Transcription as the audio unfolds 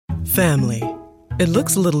Family. It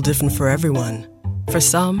looks a little different for everyone. For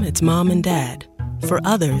some, it's mom and dad. For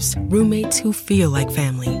others, roommates who feel like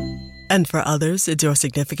family. And for others, it's your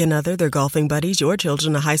significant other, their golfing buddies, your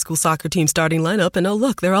children, a high school soccer team starting lineup, and oh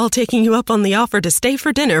look, they're all taking you up on the offer to stay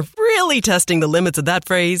for dinner, really testing the limits of that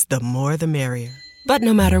phrase, the more the merrier. But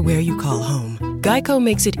no matter where you call home, Geico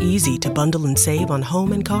makes it easy to bundle and save on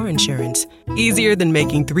home and car insurance. Easier than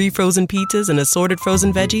making 3 frozen pizzas and assorted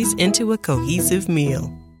frozen veggies into a cohesive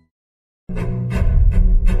meal.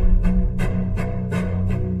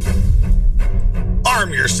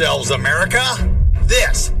 Arm yourselves, America.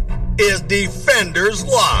 This is Defenders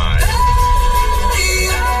Live. Hey,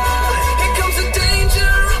 here comes the danger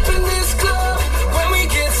up in this club. When we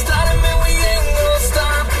get started, man, we ain't gonna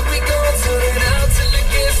stop. We gonna turn it out till it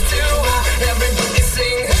gets too hot. Everybody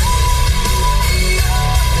sing, hey,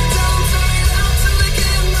 tell 'em turn it out till they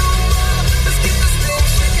get no more. Let's get this thing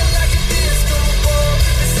shaking like a disco ball.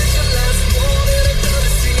 This is your last one that I'm gonna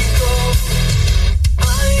see go.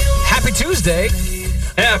 Happy Tuesday.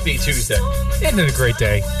 Happy Tuesday. Isn't it a great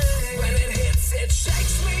day?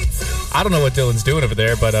 I don't know what Dylan's doing over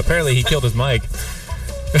there, but apparently he killed his mic.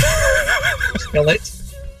 Kill it?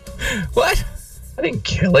 What? I didn't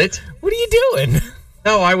kill it. What are you doing?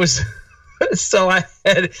 No, I was... So I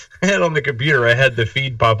had on the computer, I had the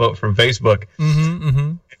feed pop up from Facebook.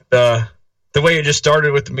 The way it just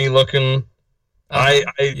started with me looking...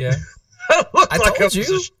 Yeah. I looked I like I told was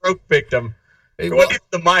you. a stroke victim. It Well- wasn't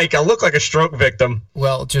the mic. I look like a stroke victim.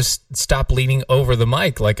 Well, just stop leaning over the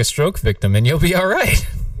mic like a stroke victim, and you'll be all right.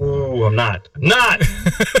 Ooh, I'm not. Not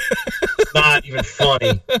even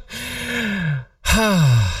funny.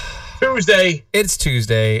 Tuesday. It's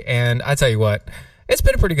Tuesday, and I tell you what, it's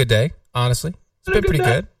been a pretty good day, honestly. It's been pretty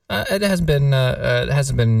good. It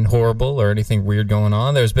hasn't been horrible or anything weird going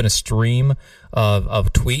on. There's been a stream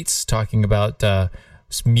of tweets talking about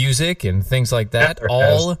music and things like that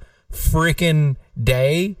all freaking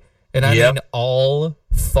day, and I mean all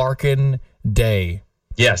farkin' day.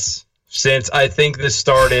 Yes, since I think this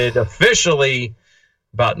started officially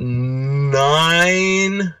about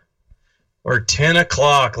 9 or 10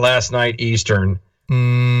 o'clock last night Eastern.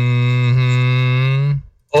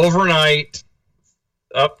 Overnight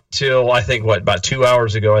up till, I think, about 2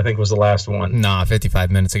 hours ago, I think was the last one. Nah, 55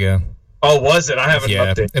 minutes ago. Oh, was it? I haven't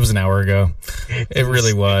updated. It was an hour ago. It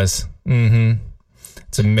really was.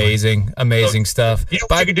 It's amazing stuff. You know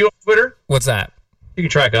what you can do on Twitter? What's that? You can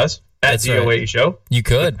track us at That's DOA right. Show. You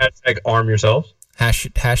could. Hashtag arm yourselves.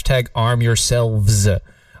 Hashtag arm yourselves.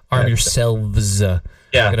 Arm yourselves.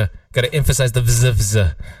 Yeah. Gotta emphasize the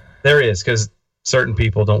vzz. There is, because certain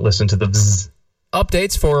people don't listen to the vzz.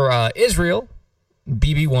 Updates for Israel.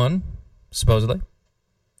 BB1, supposedly.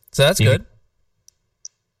 So that's good.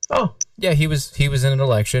 Oh. Yeah, he was in an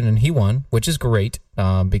election and he won, which is great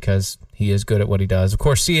because he is good at what he does. Of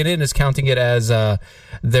course, CNN is counting it as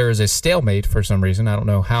there is a stalemate for some reason. I don't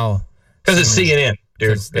know how. Because it's CNN,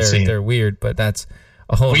 dude. They're weird, but that's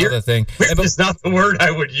a whole other thing. Weird is not the word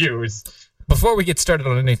I would use. Before we get started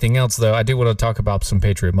on anything else, though, I do want to talk about some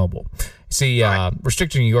Patriot Mobile. See,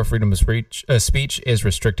 restricting your freedom of speech is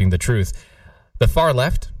restricting the truth. The far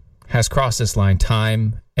left has crossed this line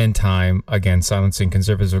time and time again, silencing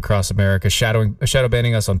conservatives across America, shadow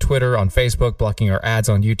banning us on Twitter, on Facebook, blocking our ads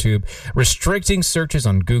on YouTube, restricting searches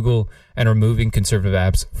on Google, and removing conservative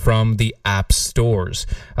apps from the app stores.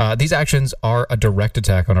 These actions are a direct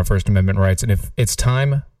attack on our First Amendment rights, and if it's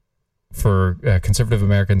time for conservative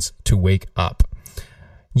Americans to wake up,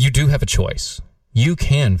 you do have a choice. You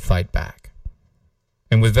can fight back.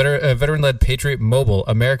 And with veteran-led Patriot Mobile,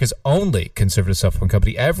 America's only conservative cell phone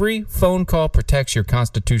company, every phone call protects your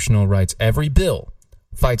constitutional rights. Every bill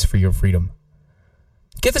fights for your freedom.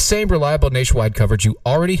 Get the same reliable nationwide coverage you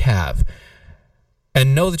already have,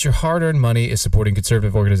 and know that your hard-earned money is supporting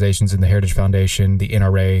conservative organizations in the Heritage Foundation, the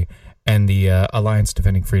NRA, and the Alliance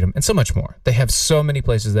Defending Freedom, and so much more. They have so many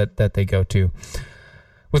places that they go to.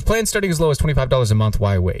 With plans starting as low as $25 a month,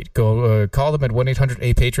 why wait? Go call them at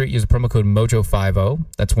 1-800-A-PATRIOT. Use the promo code MOJO50.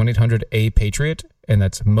 That's 1-800-A-PATRIOT, and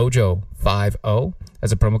that's MOJO50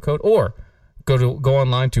 as a promo code. Or go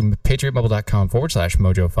online to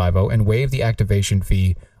patriotmobile.com/MOJO50 and waive the activation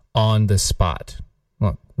fee on the spot.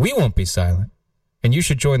 Look, we won't be silent, and you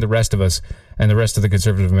should join the rest of us and the rest of the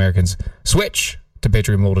conservative Americans. Switch to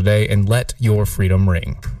Patriot Mobile today and let your freedom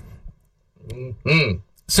ring.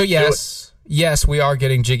 So yes, we are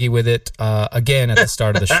getting jiggy with it again at the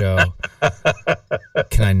start of the show.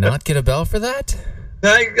 Can I not get a bell for that?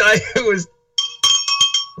 It was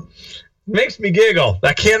makes me giggle.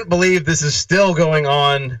 I can't believe this is still going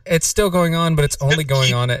on. It's still going on, but it's only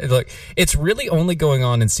going on. Look, it's really only going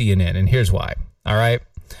on in CNN, and here's why. All right,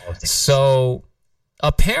 So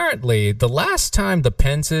apparently, the last time the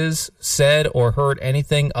Pences said or heard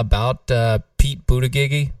anything about Pete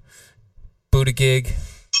Buttigieg, Buttgig,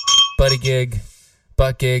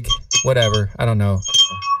 whatever, I don't know,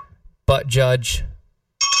 Butt Judge,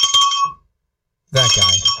 that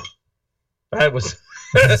guy. That was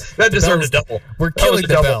that deserved a double. We're killing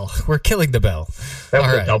the bell. We're killing the bell. That was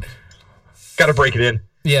All a right. double. Got to break it in.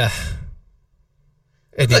 Yeah.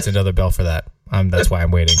 It needs another bell for that. That's why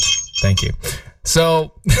I'm waiting. Thank you.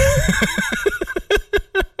 So,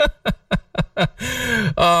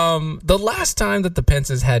 the last time that the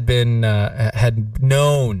Pences had been had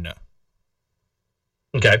known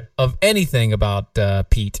of anything about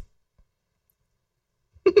Pete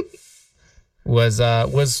was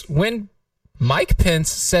when Mike Pence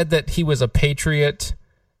said that he was a patriot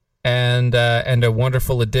and a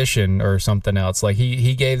wonderful addition or something else. Like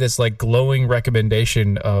he gave this like glowing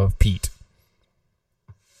recommendation of Pete.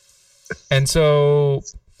 And so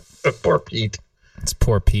Poor Pete. it's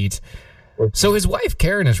poor Pete. So his wife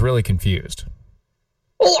Karen is really confused.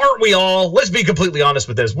 Well, aren't we all? Let's be completely honest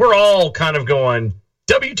with this. We're all kind of going,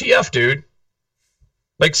 WTF, dude.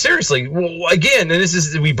 Like, seriously, again,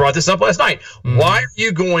 and we brought this up last night. Why are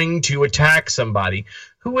you going to attack somebody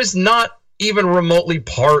who is not even remotely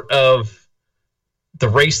part of the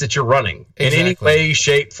race that you're running in any way,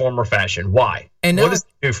 shape, form, or fashion? Why? And what does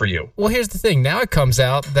it do for you? Well, here's the thing. Now it comes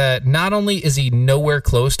out that not only is he nowhere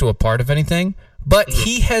close to a part of anything, but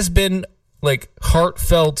he has been, like,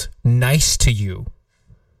 heartfelt nice to you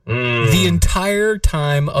the entire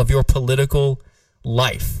time of your political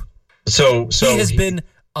life. So he has been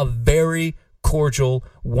a very cordial,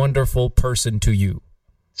 wonderful person to you.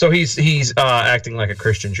 So he's acting like a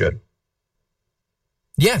Christian should.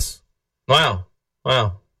 Yes. Wow.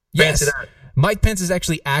 Yes. Fancy that. Mike Pence is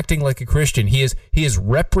actually acting like a Christian. He is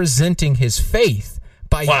representing his faith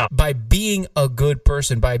by being a good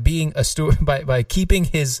person, by being a steward, by keeping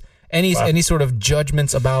his any sort of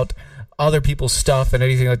judgments about other people's stuff and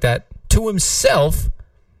anything like that to himself,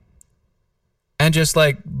 and just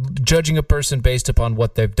like judging a person based upon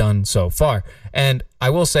what they've done so far. And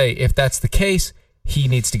I will say, if that's the case, he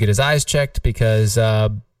needs to get his eyes checked, because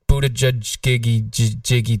Buddha Judge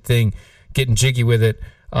Jiggy thing, getting jiggy with it.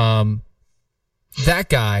 That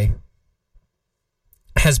guy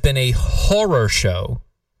has been a horror show.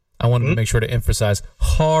 I wanted to make sure to emphasize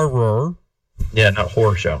horror. Yeah, not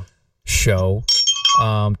horror show.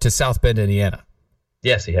 To South Bend, Indiana.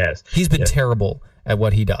 Yes, he has. He's been terrible at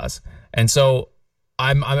what he does. And so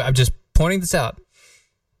I'm just pointing this out.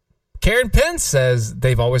 Karen Pence says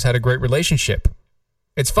they've always had a great relationship.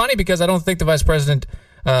 It's funny because I don't think the vice president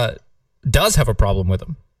does have a problem with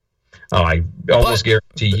him. Oh, I almost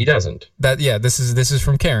guarantee he doesn't. This is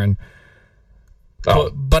from Karen. Oh.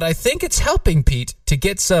 But I think it's helping Pete to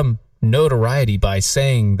get some notoriety by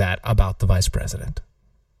saying that about the vice president.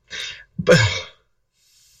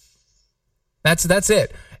 That's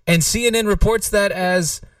it. And CNN reports that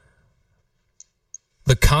as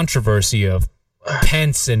the controversy of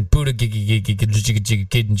Pence and Buttigieg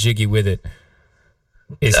getting jiggy with it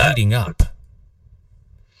is heating up.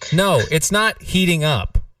 No, it's not heating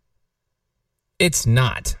up. It's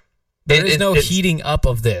not. There is no heating up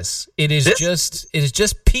of this. It is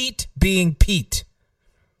just Pete being Pete.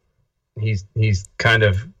 He's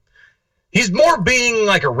more being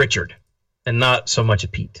like a Richard and not so much a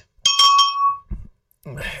Pete.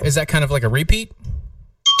 Is that kind of like a repeat?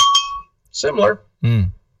 Similar.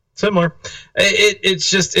 Similar.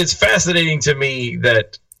 It's fascinating to me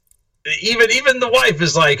that even the wife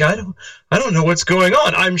is like, I don't know what's going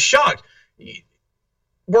on. I'm shocked.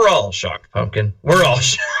 We're all shocked, Pumpkin. We're all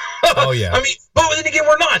shocked. Oh yeah. I mean, but then again,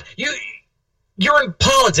 we're not. You're in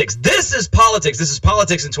politics. This is politics. This is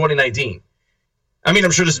politics in 2019. I mean,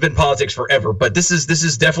 I'm sure this has been politics forever, but this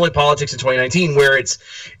is definitely politics in 2019, where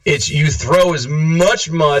it's you throw as much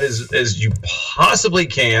mud as you possibly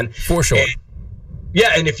can. For sure.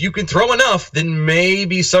 And if you can throw enough, then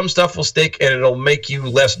maybe some stuff will stick and it'll make you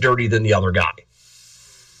less dirty than the other guy.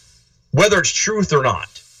 Whether it's truth or not.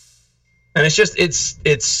 And it's just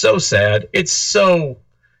it's so sad. It's so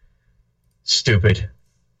stupid.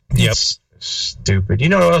 Yep. It's stupid. You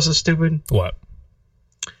know what else is stupid? What?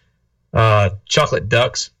 Chocolate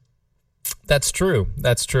ducks. That's true.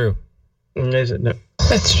 Is it? No.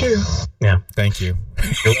 That's true. Yeah. Thank you.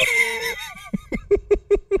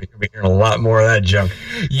 We could be hearing a lot more of that junk.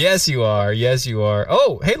 Yes, you are.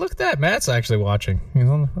 Oh, hey, look at that. Matt's actually watching. He's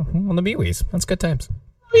on the MeWe's. That's good times.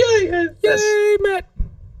 Yeah. Yay, Matt.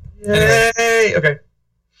 Yay. Okay.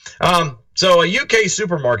 So a UK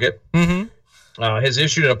supermarket has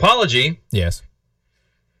issued an apology. Yes.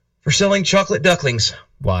 for selling chocolate ducklings.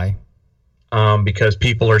 Why? Because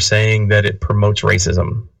people are saying that it promotes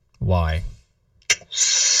racism. Why?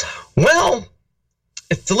 Well,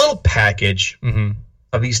 it's a little package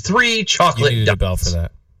of these 3 chocolate You needed a bell ducklings. for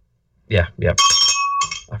that. Yeah.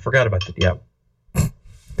 I forgot about that. Yeah.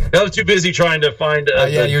 I was too busy trying to find.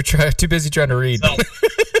 You're too busy trying to read.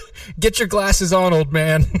 Get your glasses on, old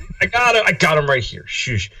man. I got them right here.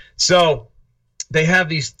 Shush. So they have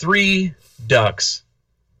these 3 ducks.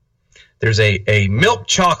 There's a milk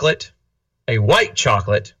chocolate, a white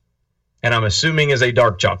chocolate, and I'm assuming is a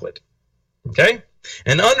dark chocolate. Okay?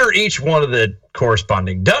 And under each one of the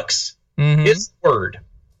corresponding ducks is the word.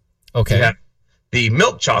 Okay. You have the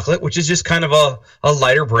milk chocolate, which is just kind of a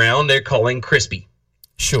lighter brown, they're calling crispy.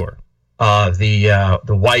 Sure. The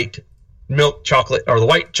white milk chocolate, or the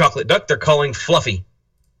white chocolate duck, they're calling fluffy.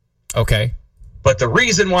 Okay. But the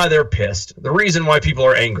reason why they're pissed, the reason why people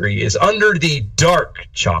are angry, is under the dark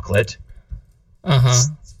chocolate,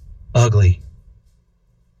 ugly.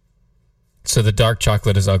 So the dark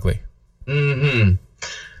chocolate is ugly.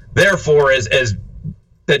 Therefore, as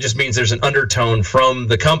that just means there's an undertone from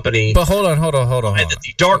the company. But hold on. And that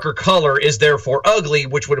the darker color is therefore ugly,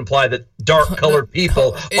 which would imply that dark-colored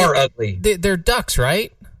people are ugly. They're ducks,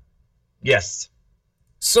 right? Yes.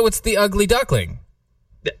 So it's the ugly duckling.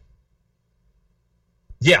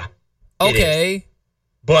 Yeah. Okay. It is.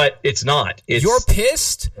 But it's not. You're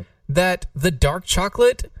pissed that the dark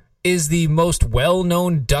chocolate is the most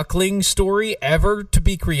well-known duckling story ever to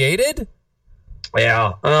be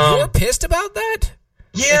Yeah. You're pissed about that?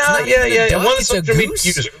 Yeah. Duck, One it's social a media goose?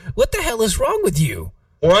 user, What the hell is wrong with you?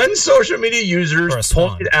 one social media user Or a swan.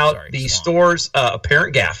 pointed out Sorry, the swan. store's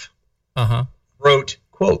apparent gaffe. Wrote,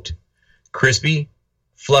 quote, crispy,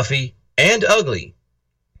 fluffy, and ugly.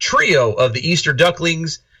 Trio of the Easter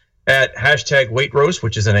ducklings at hashtag Wait Roast,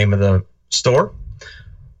 which is the name of the store.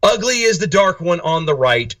 Ugly is the dark one on the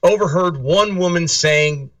right. Overheard one woman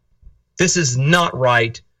saying, "This is not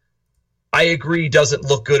right. I agree, doesn't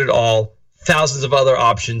look good at all. Thousands of other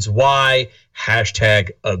options. Why? Hashtag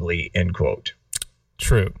ugly," end quote.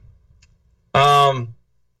 True. I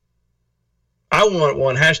want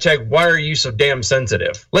one. Hashtag why are you so damn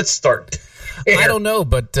sensitive? Let's start. I don't know,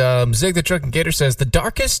 but Zig the Truck and Gator says the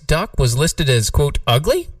darkest duck was listed as, quote,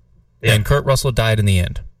 ugly, and Kurt Russell died in the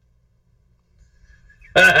end.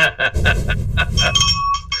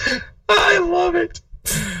 I love it.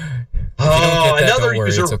 Another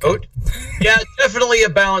user wrote, yeah, definitely a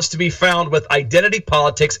balance to be found with identity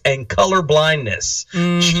politics and color blindness.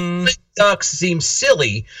 Chocolate ducks seem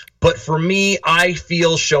silly, but for me, I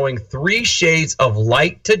feel showing 3 shades of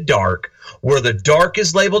light to dark, where the dark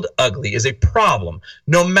is labeled ugly, is a problem,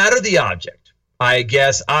 no matter the object. I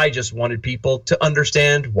guess I just wanted people to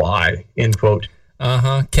understand why, end quote.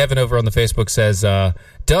 Kevin over on the Facebook says,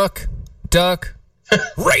 duck,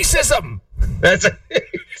 racism. That's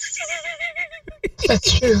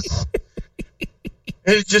true.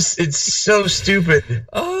 It's so stupid.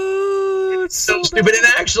 Oh, It's so stupid. And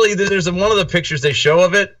actually, there's one of the pictures they show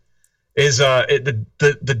of it is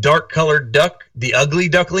the dark colored duck, the ugly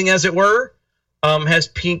duckling, as it were, has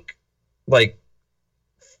pink like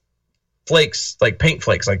flakes, like paint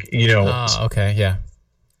flakes, like okay, yeah.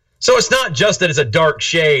 So it's not just that it's a dark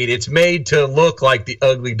shade; it's made to look like the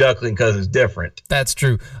ugly duckling because it's different. That's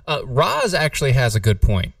true. Roz actually has a good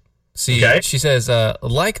point. See, She says,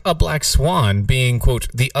 like a black swan being, quote,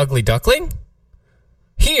 the ugly duckling.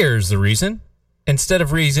 Here's the reason. Instead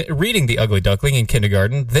of reading The Ugly Duckling in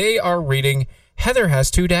kindergarten, they are reading Heather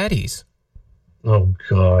Has Two Daddies. Oh,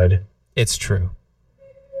 God. It's true.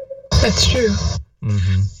 That's true.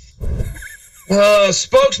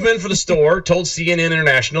 Spokesman for the store told CNN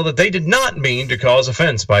International that they did not mean to cause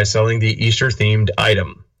offense by selling the Easter-themed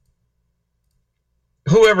item.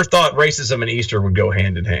 Whoever thought racism and Easter would go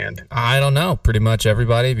hand in hand? I don't know. Pretty much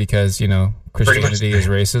everybody, because, Christianity is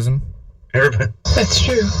racism. Everybody. That's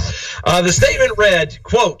true. The statement read,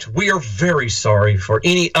 quote, "We are very sorry for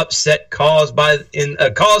any upset caused by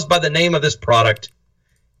the name of this product.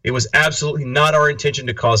 It was absolutely not our intention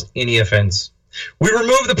to cause any offense. We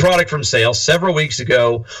removed the product from sale several weeks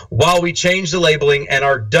ago while we changed the labeling, and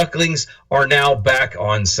our ducklings are now back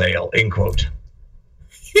on sale," end quote.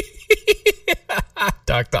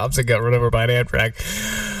 Doc Thompson got run over by an Amtrak.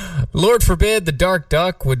 Lord forbid the dark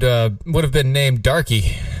duck would have been named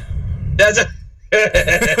Darky. That's yeah,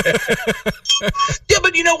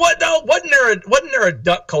 but you know what though? Wasn't there a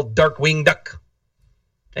duck called Darkwing Duck?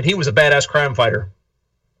 And he was a badass crime fighter.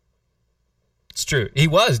 It's true. He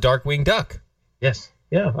was Darkwing Duck. Yes.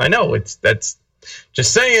 Yeah, I know. That's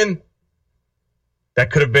just saying.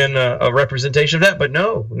 That could have been a representation of that, but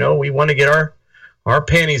no, we want to get our our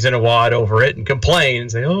panties in a wad over it and complain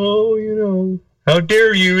and say, "Oh, you know, how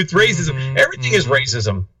dare you? It's racism. Everything is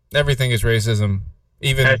racism. Everything is racism,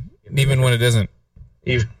 even when it isn't.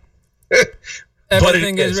 Even-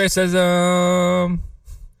 Everything it is is. racism.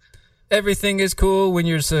 Everything is cool when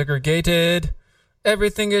you're segregated.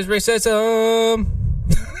 Everything is racism.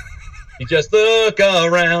 You just look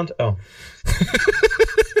around. Oh,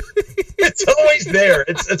 it's always there.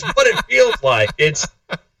 It's what it feels like. It's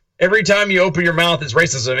every time you open your mouth, it's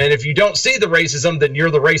racism. And if you don't see the racism, then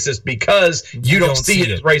you're the racist because you don't see it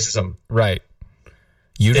as racism. Right.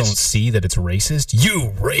 You don't see that it's racist?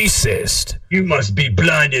 You racist. You must be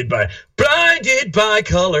blinded by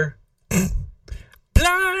color.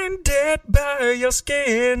 Blinded by your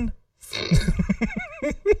skin.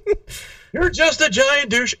 You're just a giant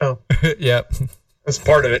douche. Oh, Yep. that's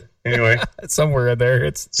part of it. Anyway, Somewhere in there.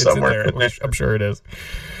 It's Somewhere in there. in there. I'm sure it is.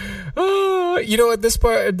 You know what? This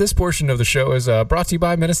portion of the show is brought to you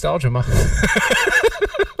by Nostalgia.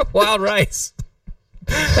 Wild Rice.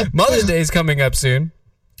 Mother's Day is coming up soon.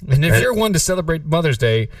 And if you're one to celebrate Mother's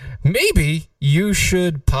Day, maybe you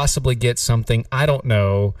should possibly get something, I don't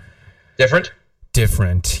know, different.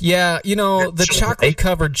 Yeah, you know, the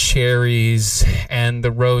chocolate-covered cherries and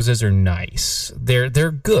the roses are nice. They're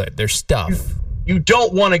good. They're stuff. You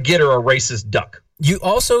don't want to get her a racist duck. You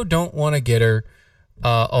also don't want to get her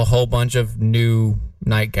a whole bunch of new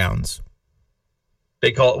nightgowns.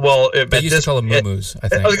 They call it, well, They used to call them muumuus, I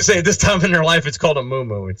think. I was going to say, at this time in their life, it's called a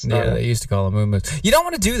muumuu. It's not. Yeah, they used to call them muumuus. You don't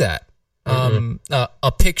want to do that.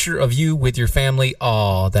 A picture of you with your family,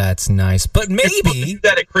 oh, that's nice. But You're supposed to maybe, do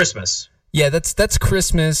that at Christmas. yeah, that's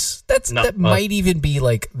Christmas. That might even be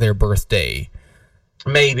like their birthday.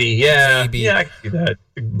 Maybe, yeah. Maybe. Yeah, I can do that.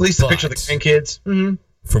 At least a picture of the grandkids. Mm-hmm.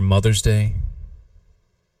 For Mother's Day.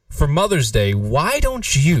 For Mother's Day, why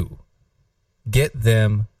don't you get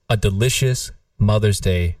them a delicious Mother's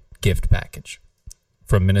Day gift package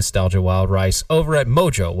from Nostalgia Wild Rice over at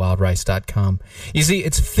mojowildrice.com. You see,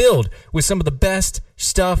 it's filled with some of the best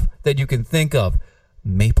stuff that you can think of.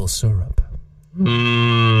 Maple syrup.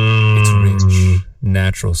 It's rich,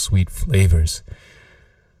 natural sweet flavors,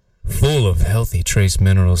 full of healthy trace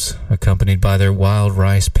minerals, accompanied by their wild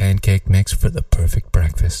rice pancake mix for the perfect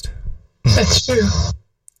breakfast. That's true.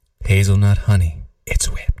 Hazelnut honey. It's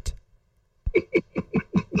whipped.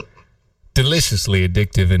 Deliciously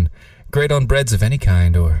addictive and great on breads of any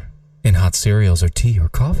kind or in hot cereals or tea or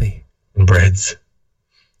coffee. Breads.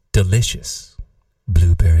 Delicious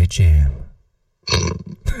blueberry jam.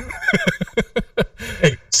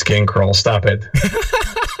 Hey, skin crawl, stop it.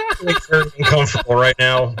 It's very uncomfortable right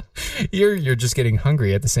now. You're just getting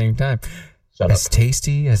hungry at the same time. Shut As up.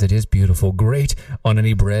 tasty as it is beautiful, great on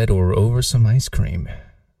any bread or over some ice cream.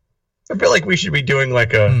 I feel like we should be doing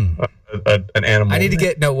like an animal. I need to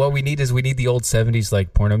get what we need the old 70s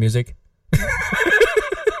like porno music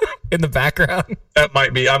in the background. That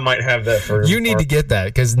might be. I might have that for. You need to get that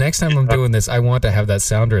because next time I'm doing this, I want to have that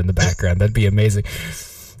sounder in the background. That'd be amazing.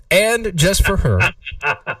 And just for her,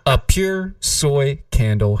 a pure soy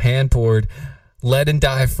candle, hand poured, lead and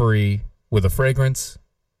dye free, with a fragrance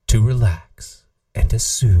to relax and to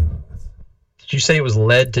soothe. Did you say it was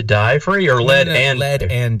lead to dye free or lead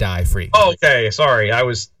and dye free? Oh, okay. Sorry, I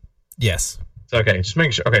was. Yes. It's okay. Just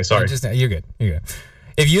making sure. Okay, sorry. You're good. You're good.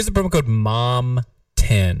 If you use the promo code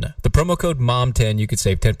MOM10, the promo code MOM10, you could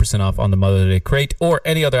save 10% off on the Mother's Day crate or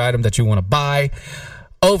any other item that you want to buy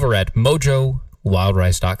over at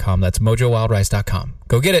mojowildrice.com. That's mojowildrice.com.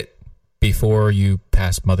 Go get it before you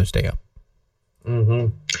pass Mother's Day up. Mm-hmm.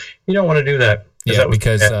 You don't want to do that. Yeah,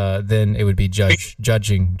 because then it would be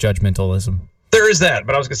judgmentalism. There is that,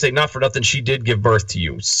 but I was going to say, not for nothing, she did give birth to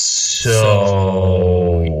you. So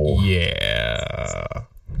yeah.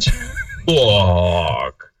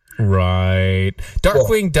 Fuck. Right.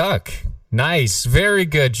 Darkwing Duck. Nice. Very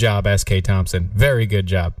good job, S.K. Thompson. Very good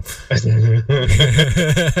job.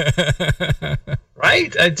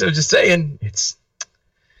 Right? I'm just saying, it's...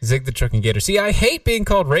 Zig the Trucking Gator. See, I hate being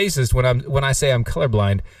called racist when I say I'm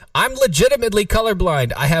colorblind. I'm legitimately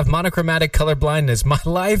colorblind. I have monochromatic colorblindness. My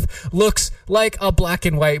life looks like a black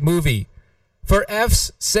and white movie. For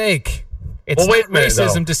F's sake, it's Well, wait not a minute,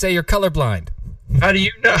 racism though. to say you're colorblind. How do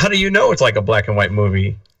you know it's like a black and white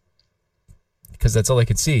movie? Because that's all I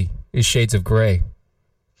could see is shades of gray.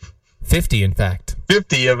 50, in fact.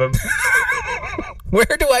 50 of them. Where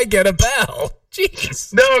do I get a bell?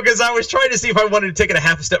 Jeez. No, because I was trying to see if I wanted to take it a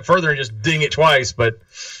half a step further and just ding it twice, but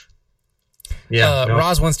yeah. No.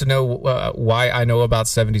 Roz wants to know why I know about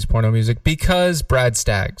 70s porno music. Because Brad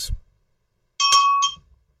Staggs.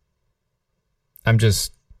 I'm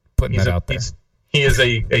just putting that out there. He is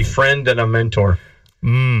a friend and a mentor.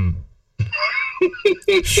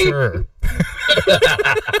 Sure.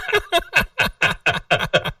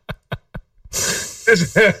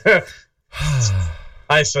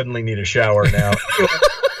 I suddenly need a shower now.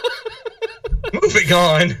 Moving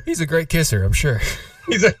on. He's a great kisser, I'm sure.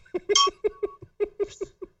 He's a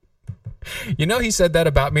You know, he said that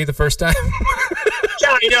about me the first time. Yeah,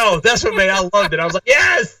 I know. That's what made I loved it. I was like,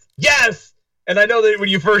 yes, yes. And I know that when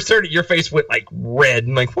you first heard it, your face went like red.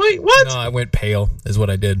 I'm like, wait, what? No, I went pale, is what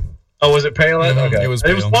I did. Oh, was it pale? Mhm, Okay. it was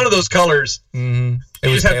It was pale. one of those colors. Mm-hmm. It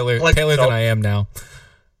You was just have to paler, collect paler yourself. than I am now.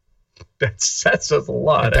 That says a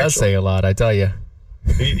lot. It does say a lot, I tell you.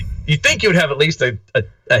 You think you would have at least a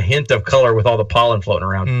hint of color with all the pollen floating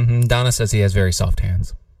around. Mm-hmm. Donna says he has very soft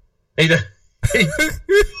hands. He does.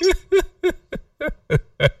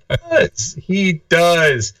 He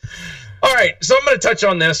does. All right, so I'm going to touch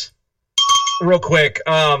on this real quick,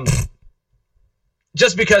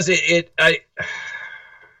 just because it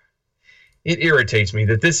irritates me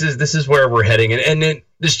that this is where we're heading, and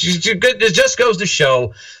this just goes to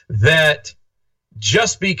show that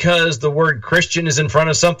just because the word Christian is in front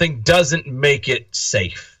of something doesn't make it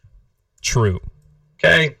safe. True.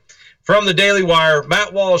 Okay. From the Daily Wire,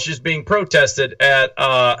 Matt Walsh is being protested at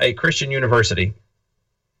a Christian university.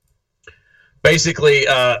 Basically,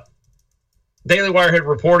 Daily Wire had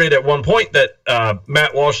reported at one point that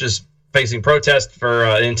Matt Walsh is facing protest for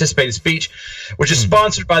an anticipated speech, which is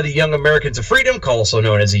sponsored by the Young Americans of Freedom, also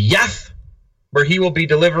known as YAF, where he will be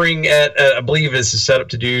delivering at, I believe this is set up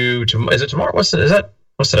to do, is it tomorrow? What's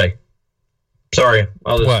today? Sorry.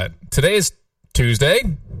 What? Today is Tuesday.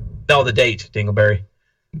 No, the date, Dingleberry.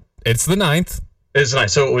 It's the 9th. It's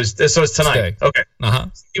tonight. So it's tonight. Today. Okay. Uh-huh.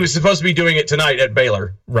 He was supposed to be doing it tonight at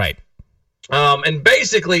Baylor. Right. And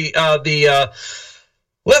basically, the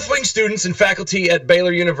left-wing students and faculty at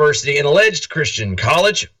Baylor University, an alleged Christian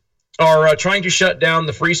college, are trying to shut down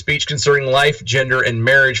the free speech concerning life, gender, and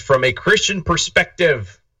marriage from a Christian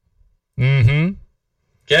perspective. Mm-hmm.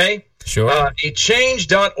 Okay? Sure. A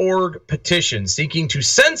Change.org petition seeking to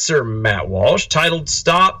censor Matt Walsh, titled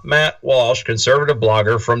Stop Matt Walsh, conservative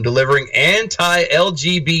blogger, from delivering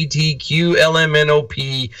anti-LGBTQ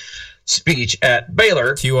LMNOP speech at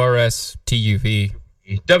Baylor. QRS, TUV,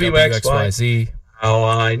 WXYZ. How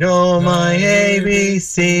I know my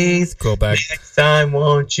ABCs. Quillbag. Next time,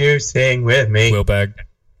 won't you sing with me? Quillbag.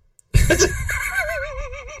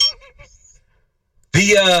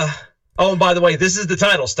 Oh, and by the way, this is the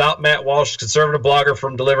title. Stop Matt Walsh, conservative blogger,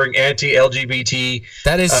 from delivering anti-LGBT.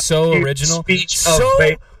 That is so original. Speech So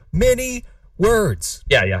of many words.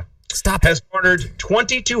 Yeah. Stop Has garnered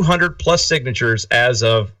 2,200 plus signatures as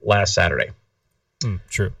of last Saturday.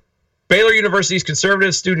 True. Baylor University's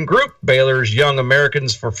conservative student group, Baylor's Young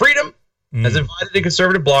Americans for Freedom, has invited a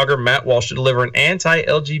conservative blogger, Matt Walsh, to deliver an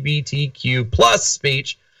anti-LGBTQ plus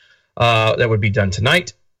speech that would be done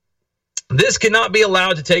tonight. This cannot be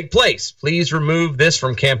allowed to take place. Please remove this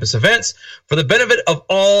from campus events for the benefit of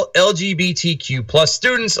all LGBTQ plus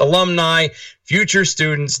students, alumni, future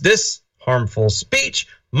students. This harmful speech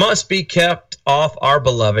must be kept off our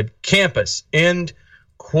beloved campus. End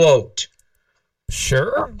quote.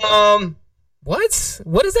 Sure. What does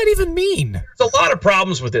that even mean? There's a lot of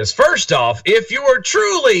problems with this. First off, if you are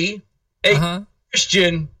truly a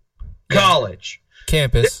Christian college,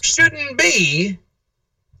 Campus. there shouldn't be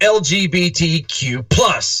LGBTQ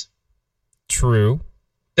plus. True.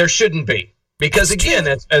 There shouldn't be. Because again,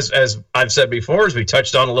 as I've said before, as we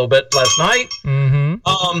touched on a little bit last night,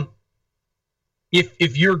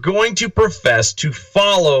 if you're going to profess to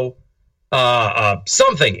follow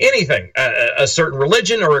something, anything, a certain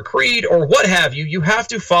religion or a creed or what have you, you have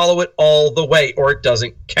to follow it all the way or it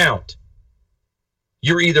doesn't count.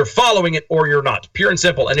 You're either following it or you're not. Pure and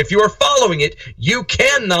simple. And if you are following it, you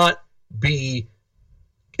cannot be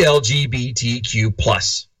LGBTQ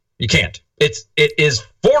plus. You can't. It is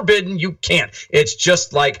forbidden. You can't. It's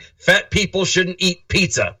just like fat people shouldn't eat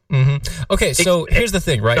pizza. Okay, so here's the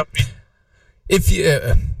thing, right? If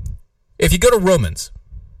you go to Romans,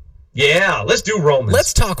 yeah, let's do Romans.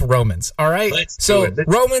 let's talk Romans. All right. Let's do So it.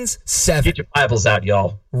 Romans 7. Get your Bibles out,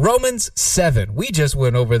 y'all. Romans 7. We just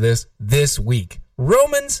went over this week.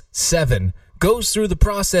 Romans 7 goes through the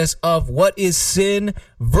process of what is sin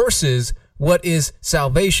versus what is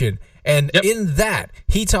salvation. And in that,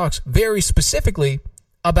 he talks very specifically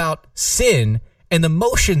about sin and the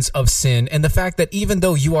motions of sin and the fact that even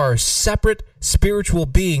though you are a separate spiritual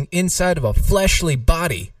being inside of a fleshly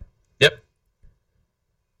body, Yep.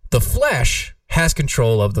 the flesh has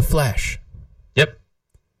control of the flesh. Yep.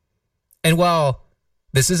 And while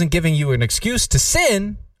this isn't giving you an excuse to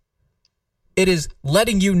sin, it is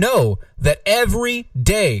letting you know that every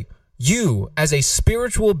day you, as a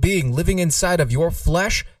spiritual being living inside of your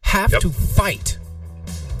flesh, have to fight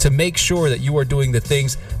to make sure that you are doing the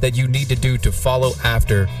things that you need to do to follow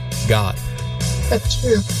after God. That's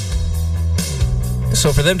true.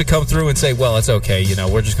 So for them to come through and say, well, it's okay,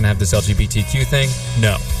 we're just going to have this LGBTQ thing.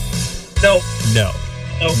 No.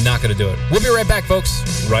 Not going to do it. We'll be right back,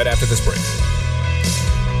 folks, right after this break.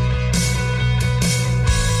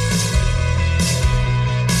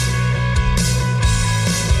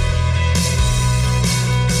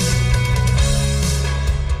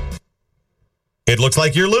 It looks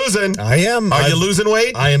like you're losing. I am. Are you losing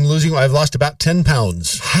weight? I am losing. I've lost about 10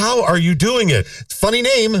 pounds. How are you doing it? Funny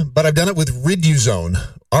name, but I've done it with Riduzone.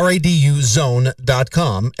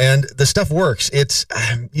 RIDUZone.com, and the stuff works. It's,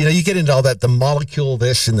 you get into all that, the molecule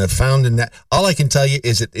this and the found in that. All I can tell you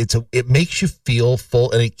is it makes you feel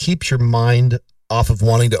full, and it keeps your mind off of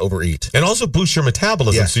wanting to overeat. And also boosts your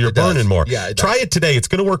metabolism, Yes, so you're it does. burning more. Yeah, it Try does. it today. It's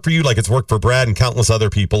going to work for you like it's worked for Brad and countless other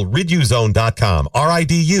people. Riduzone.com.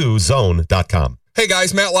 RIDUZone.com. Hey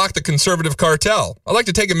guys, Matt Locke, the Conservative Cartel. I'd like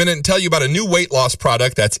to take a minute and tell you about a new weight loss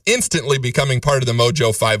product that's instantly becoming part of the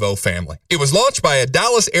Mojo 50 family. It was launched by a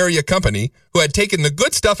Dallas area company who had taken the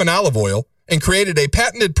good stuff in olive oil and created a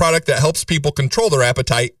patented product that helps people control their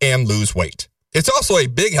appetite and lose weight. It's also a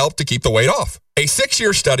big help to keep the weight off. A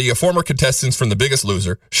 6-year study of former contestants from The Biggest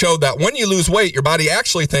Loser showed that when you lose weight, your body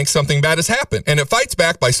actually thinks something bad has happened, and it fights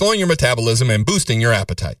back by slowing your metabolism and boosting your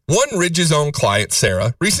appetite. One Riduzone client,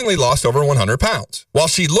 Sarah, recently lost over 100 pounds. While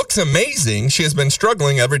she looks amazing, she has been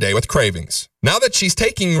struggling every day with cravings. Now that she's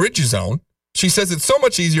taking Riduzone, she says it's so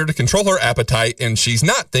much easier to control her appetite and she's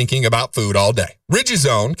not thinking about food all day.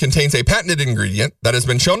 Riduzone contains a patented ingredient that has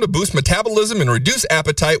been shown to boost metabolism and reduce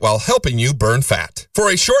appetite while helping you burn fat. For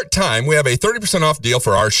a short time, we have a 30% off deal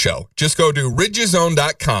for our show. Just go to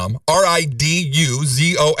Riduzone.com, RIDUZONE.com,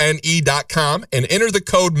 and enter the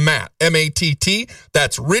code MATT, M-A-T-T.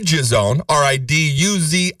 That's Riduzone,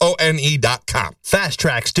 RIDUZONE.com. Fast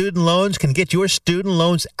Track Student Loans can get your student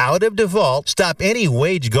loans out of default, stop any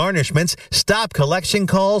wage garnishments, stop collection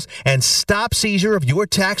calls, and stop seizure of your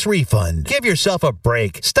tax refund. Give yourself a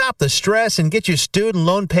break. Stop the stress and get your student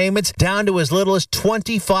loan payments down to as little as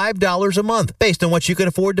 $25 a month based on what you can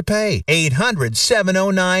afford to pay.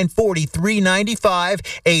 800-709-4395.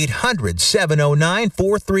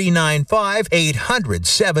 800-709-4395.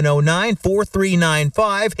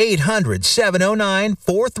 800-709-4395.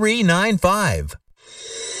 800-709-4395.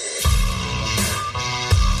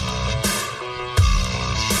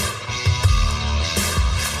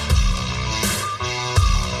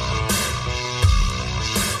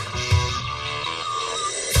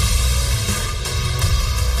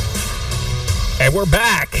 And we're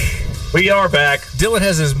back. We are back. Dylan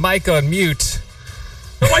has his mic on mute.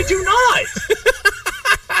 No, I do not.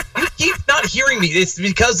 You keep not hearing me. It's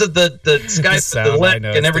because of the Skype, sound, the I link, know,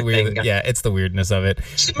 and it's the everything. weird- yeah, it's the weirdness of it.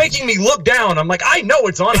 She's making me look down. I'm like, I know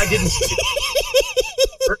it's on. I didn't see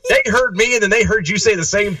it. They heard me, and then they heard you say the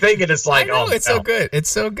same thing, and it's like, I know, oh, it's no. so good. It's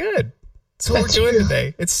so good. That's what That's we're doing true.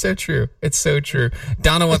 today. It's so true. It's so true.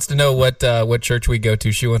 Donna wants to know what church we go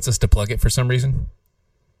to. She wants us to plug it for some reason.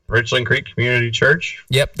 Richland Creek Community Church.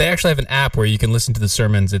 Yep, they actually have an app where you can listen to the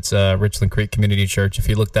sermons. It's Richland Creek Community Church. If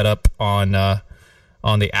you look that up on the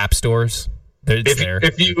app stores, it's there.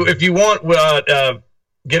 If you want,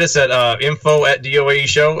 get us at info@DOAE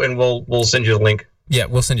show, and we'll send you the link. Yeah,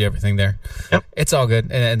 we'll send you everything there. Yep. It's all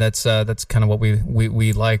good, and that's kind of what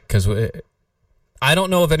we like, because I don't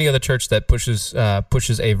know of any other church that pushes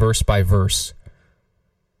a verse by verse.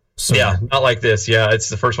 So Yeah, not like this. Yeah, it's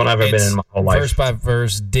the first one I've ever been in my whole life. Verse by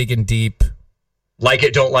verse, digging deep. Like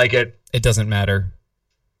it, don't like it. It doesn't matter.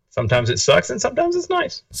 Sometimes it sucks, and sometimes it's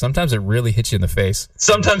nice. Sometimes it really hits you in the face.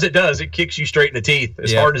 Sometimes it does. It kicks you straight in the teeth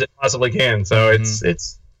as hard as it possibly can. So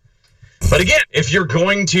it's. But again, if you're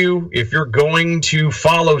going to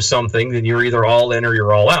follow something, then you're either all in or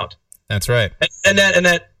you're all out. That's right. And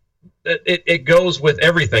that it goes with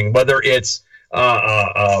everything, whether it's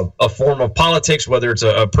a form of politics, whether it's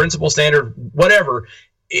a principle standard, whatever.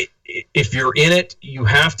 If you're in it, you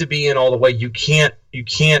have to be in all the way. You can't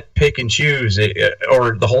pick and choose,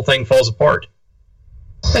 or the whole thing falls apart.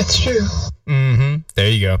 That's true. There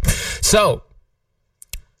you go. So,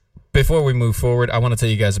 before we move forward, I want to tell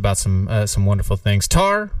you guys about some wonderful things.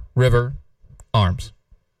 Tar River Arms.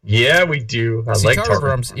 Yeah, we do. I like Tar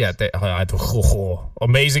River Arms. Yeah,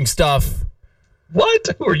 amazing stuff. What?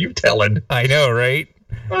 Who are you telling? I know, right?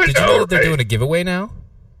 Did you know that they're doing a giveaway now?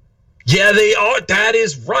 Yeah, they are. That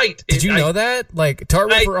is right. Did you know that? Like, Tar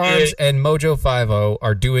River I Arms did. and Mojo 50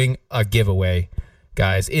 are doing a giveaway,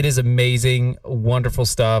 guys. It is amazing, wonderful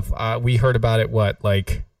stuff. We heard about it,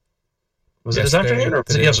 Was it this afternoon or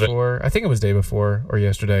was it yesterday? Before. I think it was day before or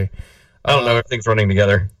yesterday. I don't know. Everything's running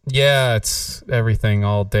together. Yeah, it's everything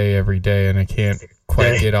all day, every day, and I can't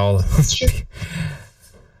quite get all the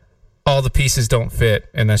pieces don't fit,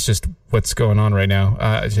 and that's just what's going on right now.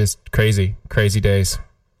 It's just crazy days.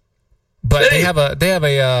 But they have a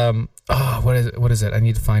what is it? I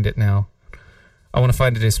need to find it now. I want to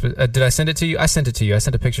find it. Did I send it to you? I sent it to you. I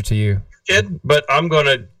sent a picture to you. Kid, but I'm going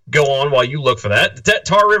to go on while you look for that.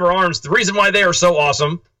 Tar River Arms, the reason why they are so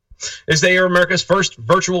awesome is they are America's first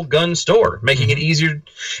virtual gun store, making it easier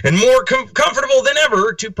and more comfortable than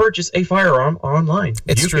ever to purchase a firearm online.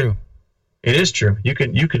 It's true. It is true. You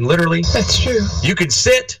can literally. That's true. You can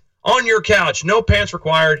sit on your couch, no pants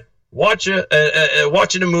required, watching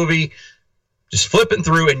a movie, just flipping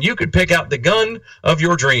through, and you could pick out the gun of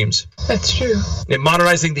your dreams. That's true. And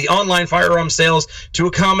modernizing the online firearm sales to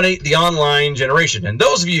accommodate the online generation. And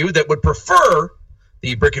those of you that would prefer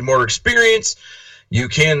the brick and mortar experience, you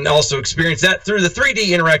can also experience that through the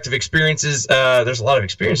 3D interactive experiences. There's a lot of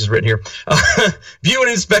experiences written here. View and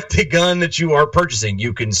inspect the gun that you are purchasing.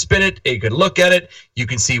 You can spin it. You can look at it. You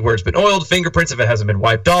can see where it's been oiled, fingerprints if it hasn't been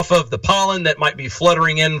wiped off of, the pollen that might be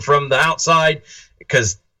fluttering in from the outside.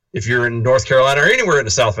 Because if you're in North Carolina or anywhere in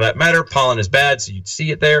the South for that matter, pollen is bad, so you'd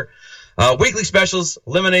see it there. Weekly specials,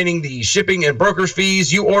 eliminating the shipping and broker's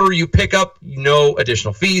fees. You order, you pick up, no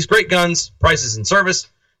additional fees. Great guns, prices and service.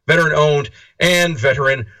 Veteran owned and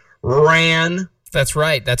veteran ran. That's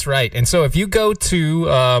right. And so if you go to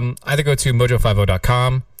either go to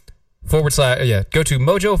mojo50.com go to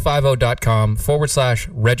mojo50.com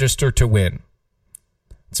 /register to win.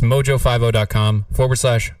 It's mojo50.com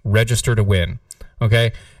 /register to win.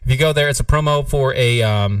 Okay. If you go there, it's a promo for a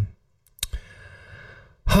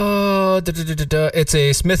it's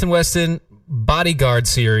a Smith & Wesson Bodyguard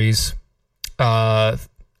series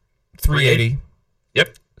 380.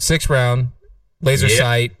 Yep. 6-round laser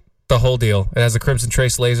sight, the whole deal. It has a Crimson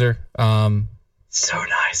Trace laser. So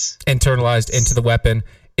nice. Internalized into the weapon.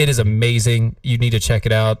 It is amazing. You need to check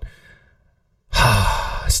it out.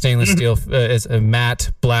 Stainless steel. It's a matte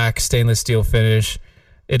black stainless steel finish.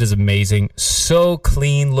 It is amazing. So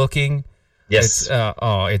clean looking. Yes.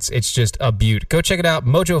 It's just a beaut. Go check it out.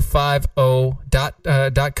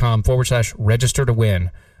 mojo50.com /register to win.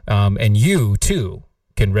 And you too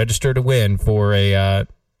can register to win for a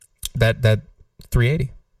that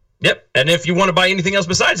 380. Yep. And if you want to buy anything else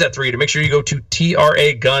besides that 380, make sure you go to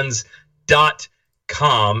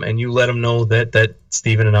traguns.com and you let them know that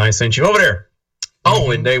Steven and I sent you over there.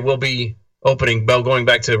 Oh, and they will be opening, going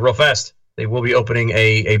back to real fast, they will be opening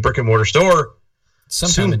a brick and mortar store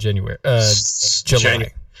sometime soon. in January.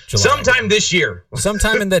 July. Sometime this year.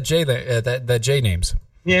 Sometime in that J names.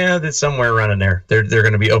 Yeah, that's somewhere around in there. They're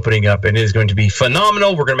going to be opening up, and it is going to be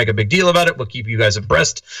phenomenal. We're going to make a big deal about it. We'll keep you guys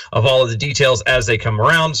abreast of all of the details as they come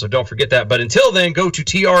around, so don't forget that. But until then, go to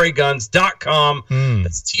traguns.com.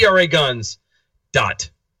 That's traguns.com.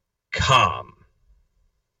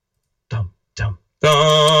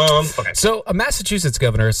 Okay. So, a Massachusetts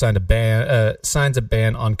governor signs a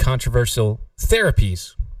ban on controversial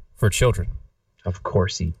therapies for children. Of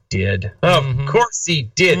course he did. Of course he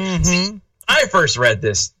did. See, I first read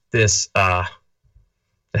this the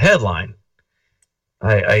headline.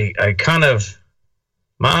 I kind of,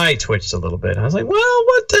 my eye twitched a little bit. I was like, well,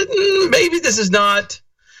 maybe this is not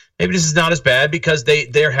as bad, because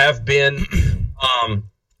there have been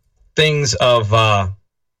things of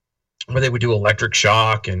where they would do electric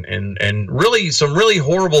shock and really some really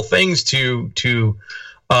horrible things to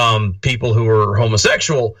people who are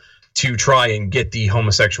homosexual to try and get the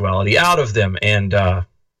homosexuality out of them. And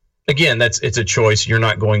again, it's a choice. You're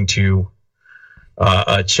not going to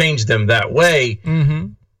change them that way.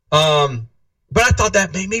 But I thought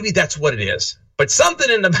that maybe that's what it is. But something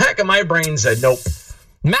in the back of my brain said, nope.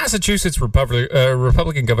 Massachusetts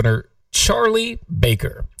Republican Governor Charlie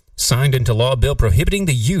Baker signed into law a bill prohibiting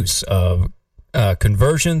the use of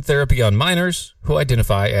conversion therapy on minors who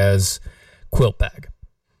identify as quilt bag.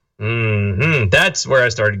 That's where I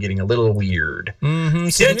started getting a little weird.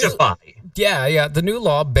 Identify. Yeah. The new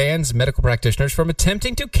law bans medical practitioners from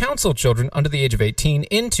attempting to counsel children under the age of 18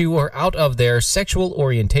 into or out of their sexual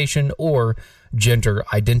orientation or gender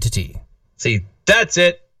identity. See, that's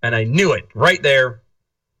it. And I knew it right there.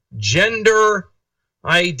 Gender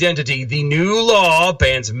identity. The new law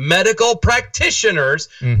bans medical practitioners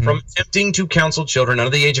from attempting to counsel children under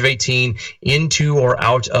the age of 18 into or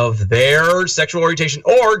out of their sexual orientation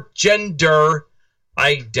or gender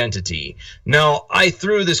identity. Now, I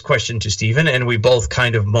threw this question to Stephen, and we both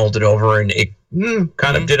kind of mulled it over, and it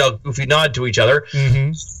kind of did a goofy nod to each other.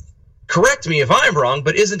 correct me if I'm wrong,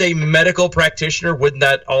 but isn't a medical practitioner, wouldn't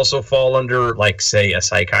that also fall under, like, say, a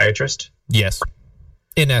psychiatrist? Yes,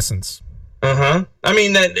 in essence. I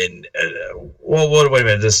mean, that. Well, wait a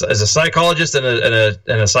minute. As a psychologist and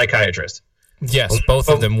a psychiatrist. Yes, both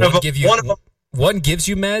of them. One gives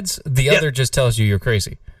you meds. The other just tells you you're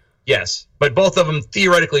crazy. Yes, but both of them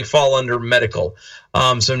theoretically fall under medical.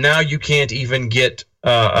 So now you can't even get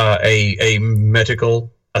a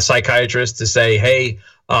psychiatrist to say, hey,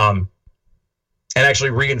 and actually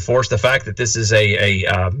reinforce the fact that this is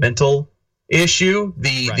a mental issue,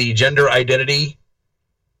 the gender identity.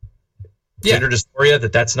 Gender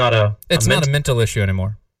dysphoria, that's not it's not a mental issue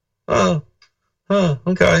anymore.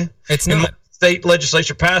 Okay. It's not. State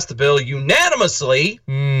legislature passed the bill unanimously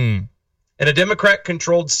in a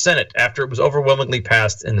Democrat-controlled Senate after it was overwhelmingly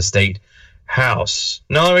passed in the state House.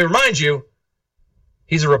 Now, let me remind you,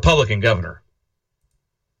 he's a Republican governor,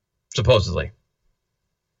 supposedly.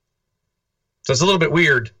 So it's a little bit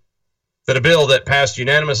weird that a bill that passed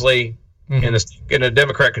unanimously in a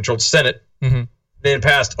Democrat-controlled Senate then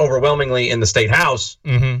passed overwhelmingly in the state House,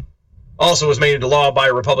 also was made into law by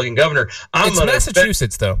a Republican governor. It's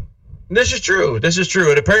Massachusetts, though. This is true.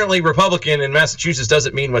 And apparently Republican in Massachusetts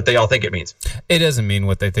doesn't mean what they all think it means. It doesn't mean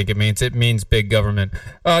what they think it means. It means big government.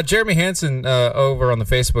 Jeremy Hansen over on the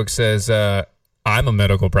Facebook says, I'm a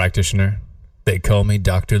medical practitioner. They call me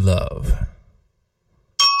Dr. Love.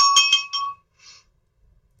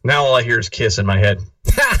 Now all I hear is Kiss in my head.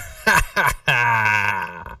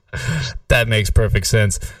 That makes perfect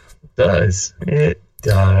sense. It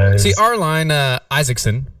does. See, Arline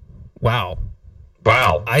Isaacson. Wow.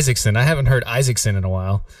 Isaacson. I haven't heard Isaacson in a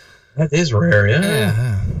while. That is rare,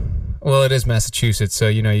 yeah. Well, it is Massachusetts, so,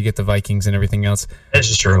 you get the Vikings and everything else.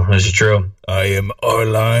 This is true. I am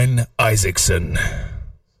Arline Isaacson.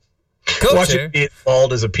 Coach, watch it be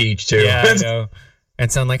bald as a peach, too. Yeah, I know.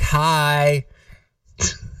 And sound like, hi.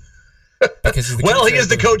 He is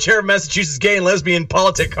the co-chair of Massachusetts Gay and Lesbian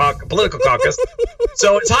Political Caucus,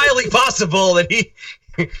 so it's highly possible that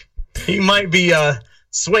he might be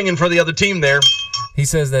swinging for the other team there. He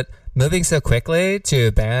says that moving so quickly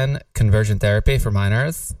to ban conversion therapy for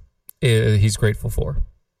minors, he's grateful for.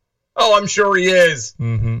 Oh, I'm sure he is.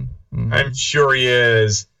 I'm sure he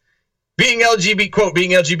is. Being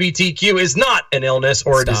LGBTQ is not an illness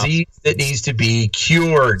or a disease that needs to be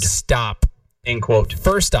cured. Stop. End quote.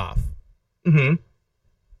 First off,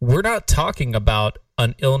 we're not talking about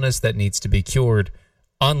an illness that needs to be cured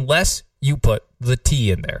unless you put the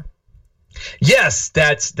T in there. Yes,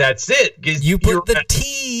 that's it. You put the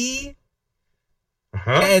T,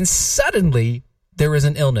 and suddenly there is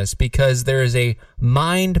an illness because there is a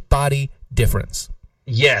mind-body difference.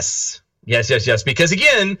 Yes. Because,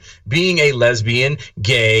 again, being a lesbian,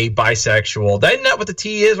 gay, bisexual, isn't that what the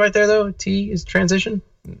T is right there, though? T is transition?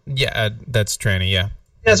 Yeah, that's tranny, yeah.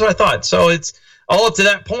 That's what I thought. So it's all up to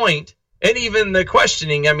that point, and even the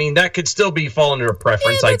questioning. I mean, that could still be fall under a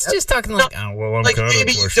preference. Yeah, that's just talking like, I'm like kind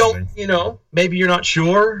maybe you don't, maybe you're not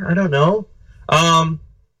sure. I don't know.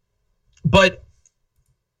 But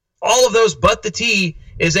all of those, but the T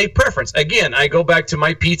is a preference. Again, I go back to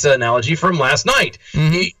my pizza analogy from last night.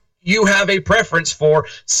 You have a preference for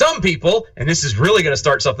some people, and this is really going to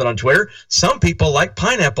start something on Twitter. Some people like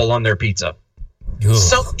pineapple on their pizza. Ugh.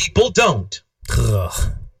 Some people don't.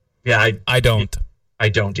 Ugh. Yeah, I don't. I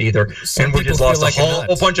don't either. Some and we just lost a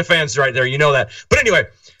whole bunch of fans right there. You know that. But anyway.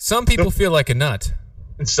 Some people feel like a nut.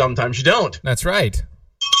 And sometimes you don't. That's right.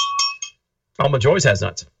 Alma Joyce has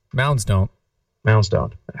nuts. Mounds don't.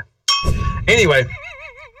 Anyway.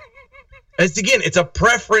 It's a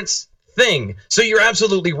preference thing. So you're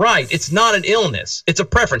absolutely right. It's not an illness. It's a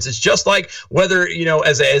preference. It's just like whether,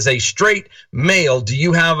 as a straight male, do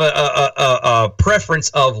you have a preference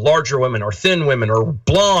of larger women or thin women or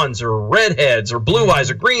blondes or redheads or blue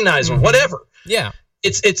eyes or green eyes or whatever? Yeah.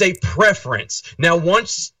 It's a preference. Now,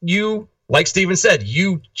 once you, like Steven said,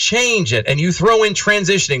 you change it and you throw in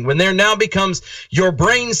transitioning when there now becomes your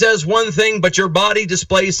brain says one thing, but your body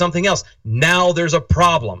displays something else. Now there's a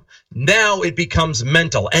problem. Now it becomes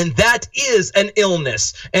mental. And that is an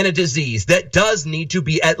illness and a disease that does need to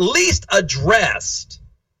be at least addressed.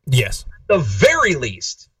 Yes. At the very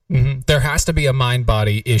least. There has to be a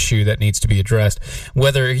mind-body issue that needs to be addressed.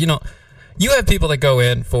 Whether, you have people that go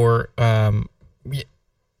in for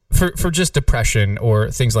just depression or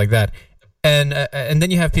things like that. And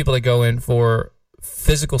then you have people that go in for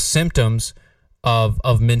physical symptoms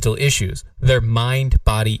of mental issues. They're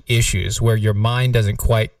mind-body issues where your mind doesn't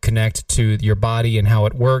quite connect to your body and how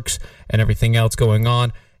it works and everything else going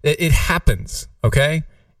on. It happens, okay?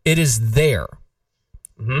 It is there.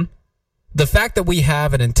 The fact that we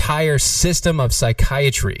have an entire system of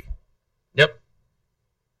psychiatry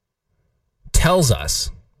tells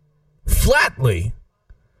us flatly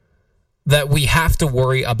that we have to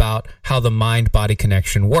worry about how the mind-body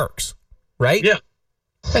connection works, right? Yeah.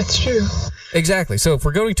 That's true. Exactly. So if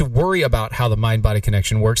we're going to worry about how the mind-body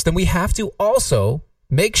connection works, then we have to also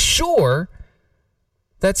make sure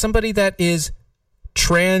that somebody that is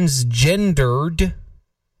transgendered,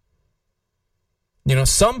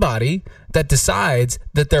 somebody that decides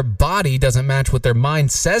that their body doesn't match what their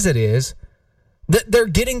mind says it is, that they're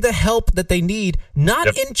getting the help that they need,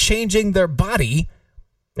 not in changing their body,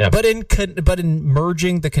 but in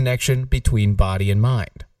merging the connection between body and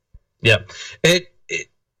mind. Yeah. And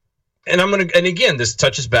again, this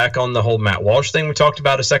touches back on the whole Matt Walsh thing we talked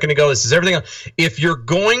about a second ago. This is everything else. If you're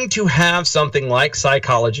going to have something like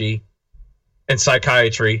psychology and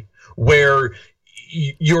psychiatry where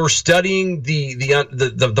you're studying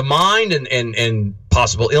the mind and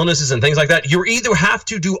possible illnesses and things like that, you either have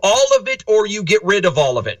to do all of it or you get rid of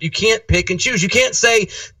all of it. You can't pick and choose. You can't say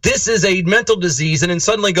this is a mental disease and then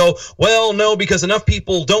suddenly go, well, no, because enough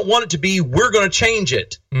people don't want it to be, we're going to change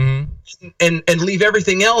it. Mm-hmm. And leave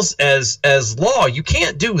everything else as law. You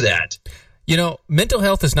can't do that. Mental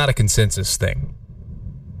health is not a consensus thing.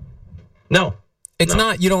 No. It's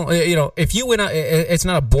not, if you went, it's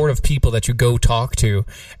not a board of people that you go talk to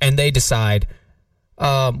and they decide,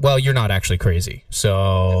 well, you're not actually crazy.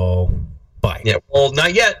 So, bye. Yeah, well,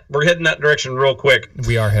 not yet. We're heading that direction real quick.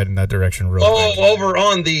 We are heading that direction real quick. Over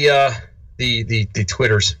on the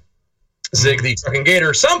Twitters, Zig the Trucking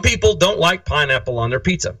Gator, some people don't like pineapple on their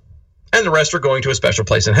pizza. And the rest are going to a special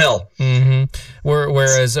place in hell. Mm-hmm.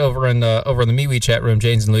 Whereas over in the MeWe chat room,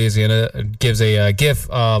 James in Louisiana gives a gif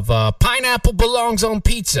of pineapple belongs on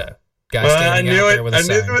pizza. Guy standing out there with a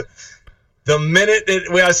sign. Knew it. The minute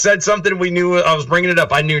I said something, we knew I was bringing it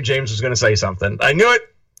up. I knew James was going to say something. I knew it.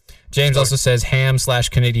 James also says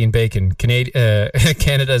ham/Canadian bacon.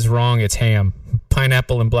 Canada's wrong. It's ham.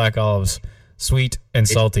 Pineapple and black olives. Sweet and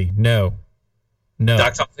salty. No.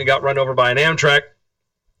 Doc Thompson got run over by an Amtrak.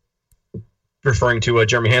 Referring to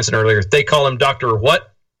Jeremy Hansen earlier. They call him Dr.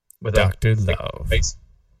 What? With Dr. Love. Face.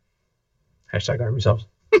 Hashtag arm yourselves.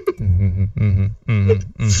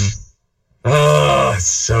 Oh,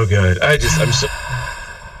 so good. I'm so...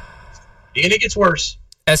 And it gets worse.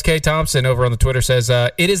 SK Thompson over on the Twitter says,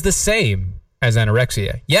 it is the same as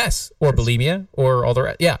anorexia. Yes. Or bulimia or all the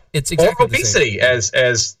rest. Yeah, it's exactly or obesity the same.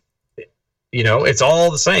 As it's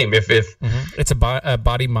all the same. If it's a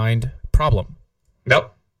body-mind problem.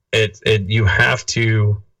 Nope. You have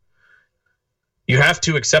to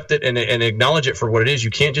accept it and acknowledge it for what it is. You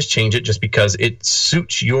can't just change it just because it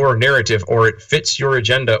suits your narrative or it fits your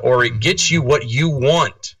agenda or it gets you what you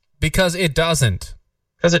want. Because it doesn't.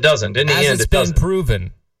 Because it doesn't. In the end, it's been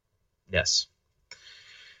proven. Yes.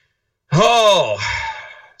 Oh,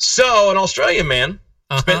 so an Australian man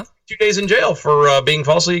spent 2 days in jail for being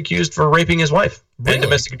falsely accused for raping his wife and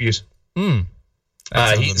domestic abuse.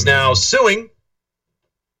 He's now suing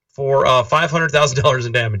for $500,000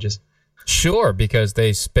 in damages. Sure, because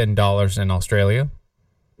they spend dollars in Australia.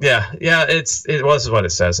 Yeah, it was what it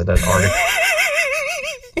says in that article.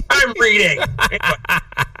 I'm reading. Anyway,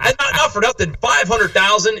 and not for nothing,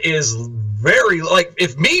 $500,000 is very,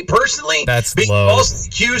 if me personally, that's being low. falsely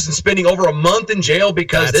accused and spending over a month in jail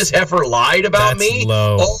because this heifer lied about me.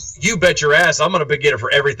 Low. Oh, you bet your ass, I'm gonna get her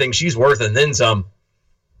for everything she's worth and then some.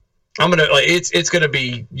 I'm gonna it's gonna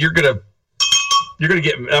be I'm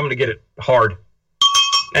going to get it hard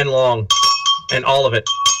and long and all of it.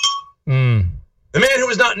 The man who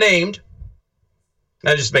was not named,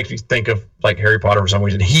 that just makes me think of Harry Potter for some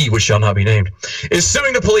reason, he shall not be named, is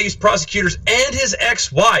suing the police, prosecutors, and his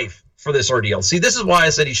ex-wife for this ordeal. See, this is why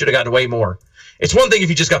I said he should have gotten way more. It's one thing if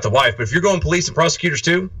you just got the wife, but if you're going police and prosecutors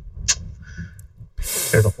too,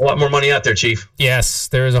 there's a whole lot more money out there, Chief. Yes,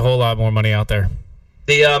 there is a whole lot more money out there.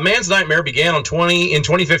 The man's nightmare began in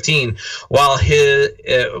 2015 while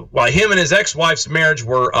him and his ex-wife's marriage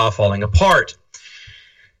were falling apart.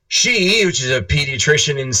 She, which is a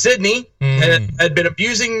pediatrician in Sydney, had been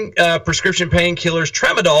abusing prescription painkillers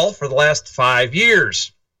Tramadol for the last 5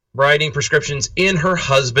 years, writing prescriptions in her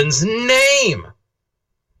husband's name.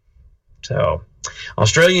 So,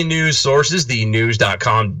 Australian news sources, the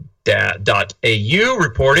news.com.au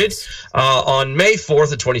reported on May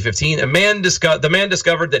 4th of 2015, the man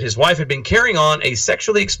discovered that his wife had been carrying on a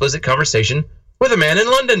sexually explicit conversation with a man in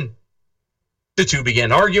London. The two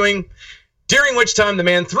began arguing, during which time the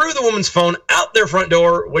man threw the woman's phone out their front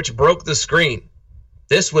door, which broke the screen.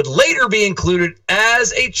 This would later be included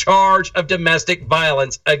as a charge of domestic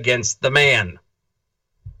violence against the man.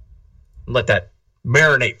 Let that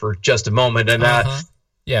marinate for just a moment. And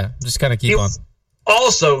yeah, just kind of keep on.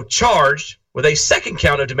 Also charged with a second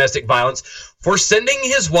count of domestic violence for sending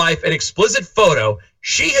his wife an explicit photo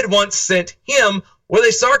she had once sent him with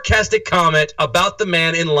a sarcastic comment about the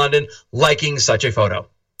man in London liking such a photo.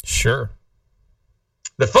 Sure.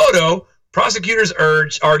 The photo, prosecutors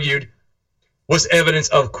argued, was evidence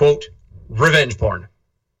of, quote, revenge porn.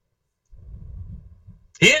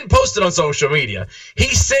 He didn't post it on social media.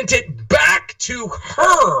 He sent it back to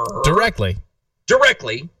her Directly,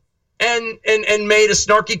 and made a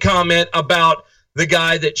snarky comment about the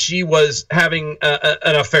guy that she was having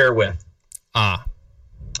an affair with.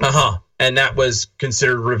 And that was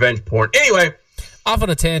considered revenge porn. Anyway, off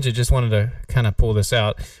on a tangent, just wanted to kind of pull this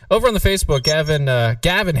out. Over on the Facebook,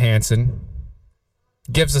 Gavin Hansen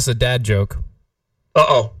gives us a dad joke.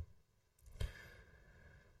 Uh-oh.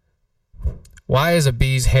 Why is a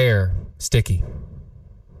bee's hair sticky?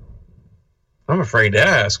 I'm afraid to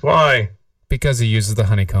ask. Why? Because he uses the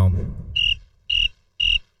honeycomb.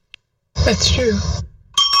 That's true.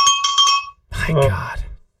 My God.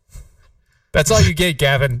 That's all you get,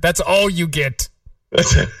 Gavin. That's all you get.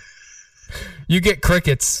 You get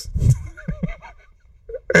crickets.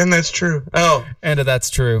 And that's true. Oh. And that's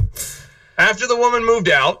true. After the woman moved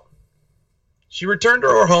out, she returned to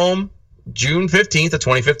her home June 15th of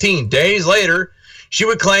 2015. Days later, she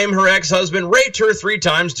would claim her ex-husband raped her 3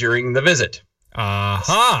 times during the visit.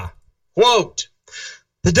 Aha. Quote,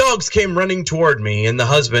 the dogs came running toward me and the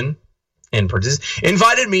husband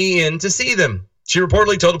invited me in to see them. She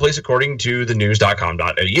reportedly told the police, according to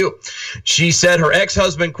thenews.com.au. She said her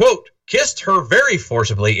ex-husband, quote, kissed her very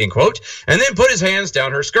forcibly, end quote, and then put his hands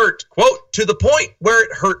down her skirt, quote, to the point where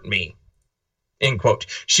it hurt me, end quote.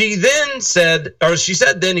 She said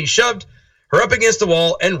then he shoved her up against the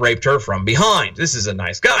wall and raped her from behind. This is a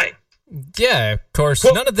nice guy. Yeah, of course.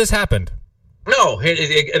 Quote, none of this happened. No,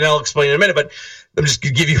 and I'll explain in a minute, but I'm just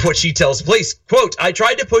going to give you what she tells the police. Quote, I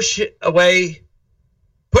tried to push him away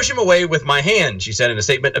with my hand, she said in a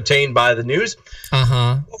statement obtained by the news.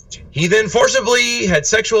 Quote, he then forcibly had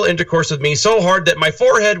sexual intercourse with me so hard that my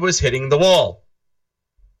forehead was hitting the wall.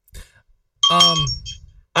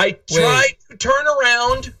 I tried to turn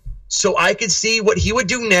around so I could see what he would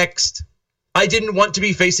do next. I didn't want to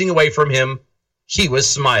be facing away from him. He was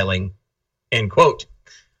smiling, end quote.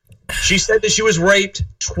 She said that she was raped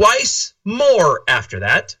twice more after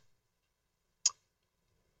that.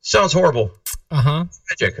 Sounds horrible.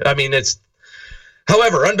 Tragic. I mean,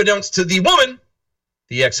 however, unbeknownst to the woman,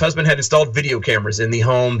 the ex-husband had installed video cameras in the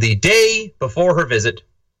home the day before her visit,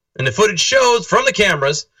 and the footage shows from the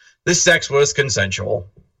cameras the sex was consensual.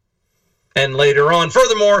 And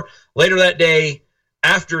furthermore, later that day,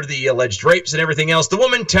 after the alleged rapes and everything else, the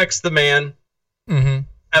woman texts the man,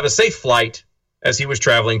 have a safe flight, as he was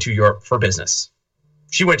traveling to Europe for business.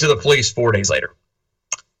 She went to the police 4 days later.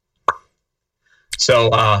 So,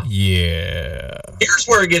 yeah. Here's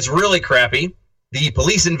where it gets really crappy. The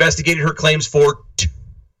police investigated her claims for 2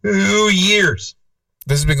 years.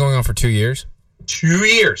 This has been going on for 2 years? 2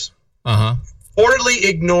 years. Reportedly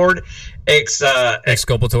ignored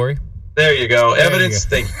exculpatory. There you go. Evidence.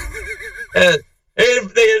 They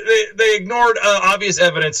ignored obvious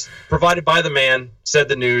evidence provided by the man, said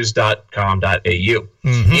thenews.com.au. He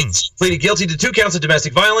pleaded guilty to 2 counts of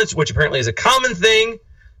domestic violence, which apparently is a common thing.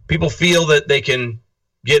 People feel that they can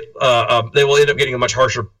get, they will end up getting a much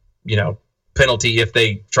harsher, penalty if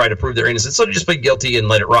they try to prove their innocence. So they just plead guilty and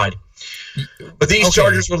let it ride. But these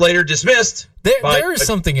charges were later dismissed. There is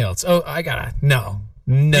something else. Oh, I gotta, no.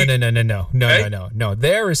 There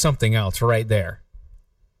is something else right there.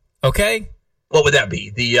 Okay? What would that be?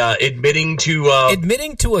 The admitting to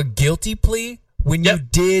a guilty plea when you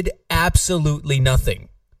did absolutely nothing.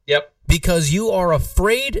 Yep. Because you are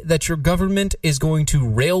afraid that your government is going to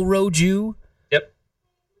railroad you. Yep.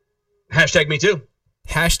 Hashtag me too.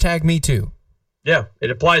 Hashtag me too. Yeah,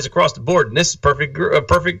 it applies across the board, and this is a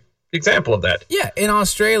perfect example of that. Yeah, in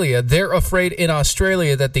Australia, they're afraid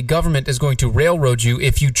that the government is going to railroad you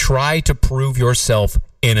if you try to prove yourself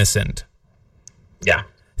innocent. Yeah.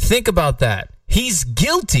 Think about that. He's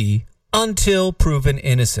guilty until proven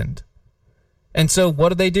innocent. And so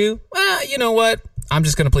what do? Well, you know what? I'm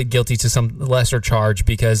just going to plead guilty to some lesser charge,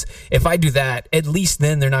 because if I do that, at least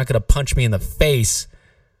then they're not going to punch me in the face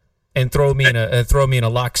and throw me in a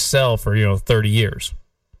locked cell for 30 years.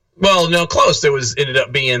 Well, no, close. There ended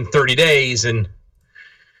up being 30 days and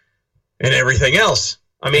everything else.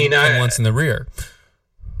 I mean, and once in the rear.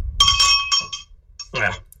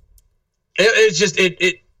 Yeah, it's just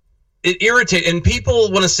it irritates, and people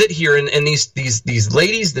want to sit here and these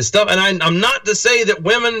ladies, this stuff. And I'm not to say that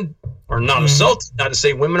women are not assaulted, not to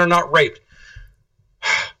say women are not raped,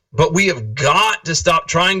 but we have got to stop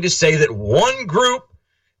trying to say that one group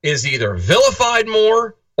is either vilified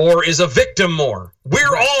more or is a victim more.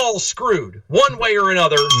 We're all screwed one way or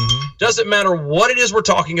another. Doesn't matter what it is we're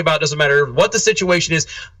talking about. Doesn't matter what the situation is.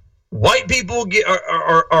 White people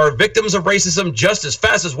are victims of racism just as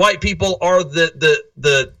fast as white people are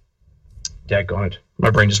the daggone it. My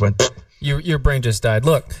brain just went. Your brain just died.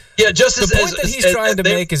 Look. Yeah, just the point that he's trying to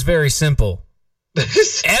make is very simple.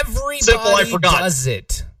 Everybody does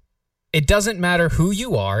it. It doesn't matter who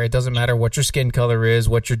you are. It doesn't matter what your skin color is,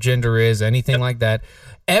 what your gender is, anything like that.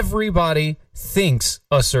 Everybody thinks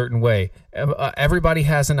a certain way. Everybody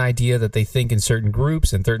has an idea that they think in certain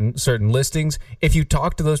groups and certain listings. If you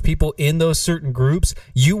talk to those people in those certain groups,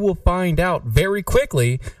 you will find out very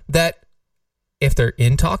quickly that if they're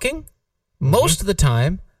in talking, most of the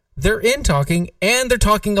time they're in talking and they're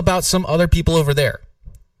talking about some other people over there.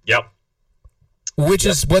 Yep. Which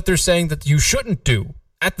is what they're saying that you shouldn't do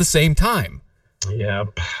at the same time.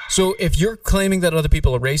 Yep. So if you're claiming that other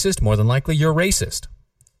people are racist, more than likely you're racist.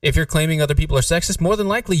 If you're claiming other people are sexist, more than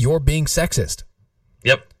likely you're being sexist.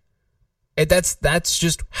 Yep. That's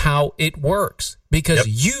just how it works. Because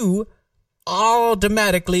you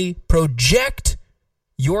automatically project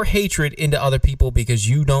your hatred into other people because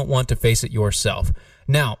you don't want to face it yourself.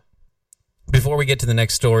 Now, before we get to the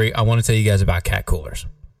next story, I want to tell you guys about cat coolers.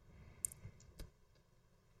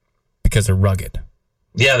 Because they're rugged.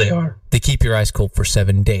 Yeah, they are. They keep your ice cold for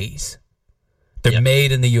 7 days. They're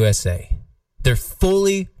made in the USA. They're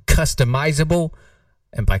fully customizable.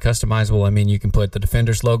 And by customizable, I mean you can put the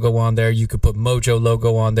Defenders logo on there. You could put Mojo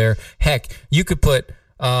logo on there. Heck, you could put,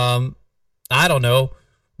 I don't know,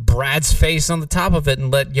 Brad's face on the top of it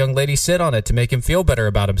and let young lady sit on it to make him feel better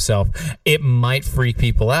about himself. It might freak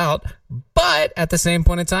people out, but at the same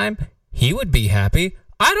point in time, he would be happy.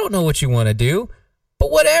 I don't know what you want to do,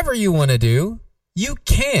 but whatever you want to do, you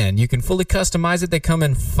can. You can fully customize it. They come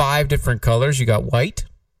in 5 different colors. You got white.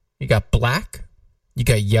 You got black, you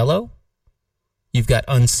got yellow, you've got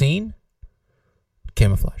unseen,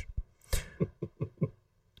 camouflage.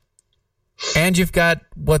 And you've got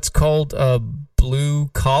what's called a blue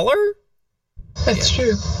collar? That's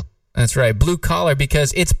true. That's right, blue collar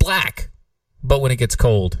because it's black, but when it gets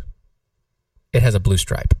cold, it has a blue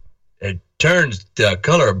stripe. It turns the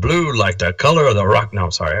color blue like the color of the rock. No,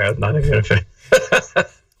 I'm sorry, I'm not even going to finish.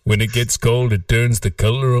 When it gets cold, it turns the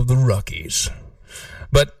color of the Rockies.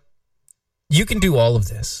 But you can do all of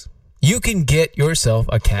this. You can get yourself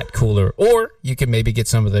a cat cooler, or you can maybe get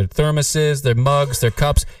some of their thermoses, their mugs, their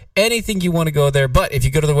cups, anything you want to go there. But if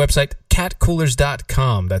you go to the website,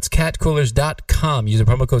 catcoolers.com, that's catcoolers.com, use the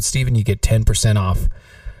promo code Steven, you get 10% off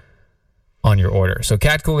on your order. So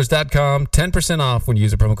catcoolers.com, 10% off when you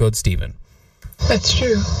use the promo code Steven. That's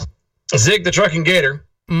true. Zig the Trucking Gator.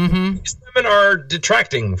 These women are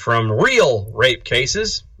detracting from real rape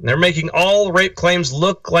cases. They're making all rape claims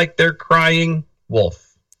look like they're crying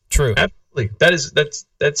wolf. True. Absolutely. That's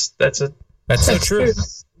so true.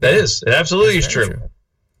 That is. It absolutely is true.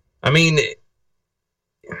 I mean,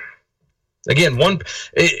 again,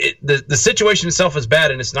 the situation itself is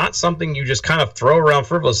bad, and it's not something you just kind of throw around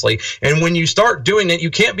frivolously. And when you start doing it, you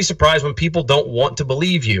can't be surprised when people don't want to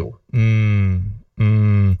believe you.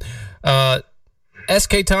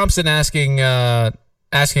 S.K. Thompson asking a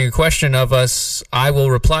question of us. I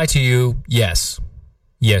will reply to you, yes.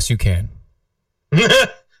 Yes, you can.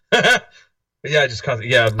 Yeah, I just caught it.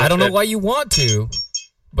 Yeah. I don't know why you want to,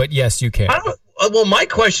 but yes, you can. Well, my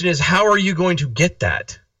question is, how are you going to get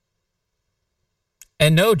that?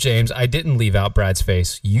 And no, James, I didn't leave out Brad's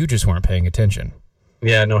face. You just weren't paying attention.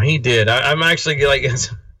 Yeah, no, he did. I'm actually like...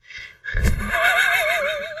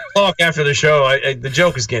 Talk after the show. The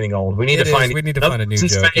joke is getting old. We need to find a new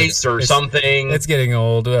joke or something. It's getting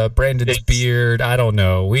old. Brandon's beard. I don't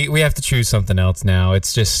know. We have to choose something else now.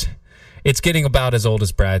 It's getting about as old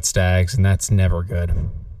as Brad Staggs, and that's never good.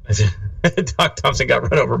 Doc Thompson got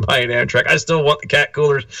run over by an Amtrak. I still want the cat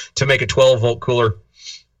coolers to make a 12-volt cooler.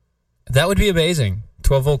 That would be amazing.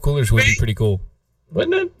 12-volt coolers would be pretty cool.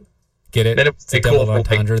 Wouldn't it? Get it? It's a double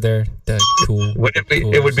entendre there. That's cool. Would it be?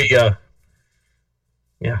 It would be. Yeah.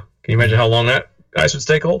 Can you imagine how long that ice would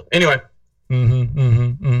stay cold? Anyway.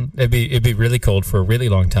 It'd be really cold for a really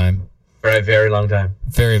long time. For a very long time.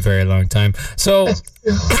 Very, very long time. So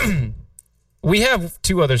we have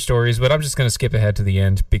 2 other stories, but I'm just going to skip ahead to the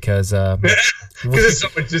end because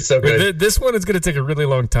it's so good. This one is going to take a really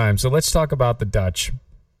long time. So let's talk about the Dutch.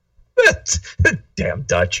 Damn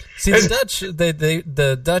Dutch. See, the Dutch,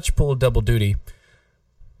 the Dutch pull double duty.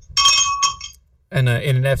 And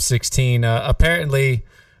in an F-16, apparently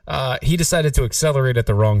he decided to accelerate at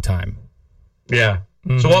the wrong time. Yeah.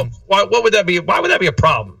 So what would that be? Why would that be a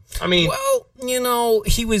problem? I mean, well,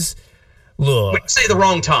 he was Look. When you say the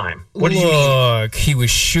wrong time, what do you mean? Look, he was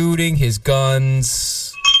shooting his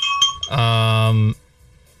guns.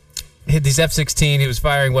 Hit these F-16. He was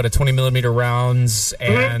firing, a 20-millimeter rounds.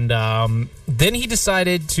 And then he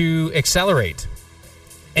decided to accelerate.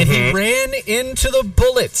 And he ran into the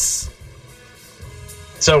bullets.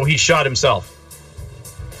 So he shot himself.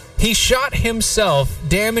 He shot himself,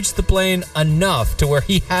 damaged the plane enough to where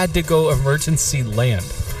he had to go emergency land.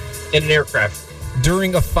 In an aircraft.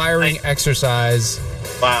 During a firing exercise.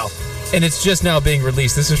 Wow. And it's just now being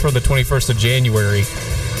released. This is from the 21st of January.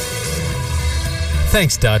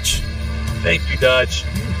 Thanks, Dutch. Thank you, Dutch.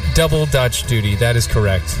 Double Dutch duty. That is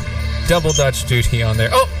correct. Double Dutch duty on there.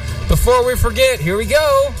 Oh, before we forget, here we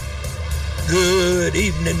go. Good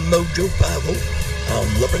evening, Mojo 50.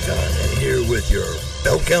 I'm Leprechaun, and here with your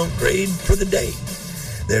bell count grade for the day.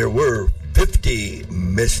 There were 50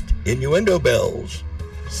 missed innuendo bells,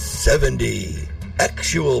 70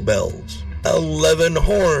 actual bells, 11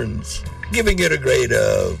 horns, giving it a grade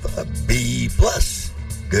of a B+.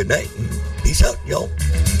 Good night, and peace out, y'all.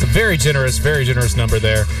 It's a very generous number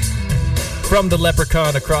there. From the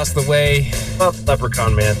Leprechaun across the way. Love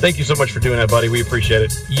Leprechaun, man. Thank you so much for doing that, buddy. We appreciate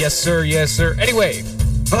it. Yes, sir. Yes, sir. Anyway.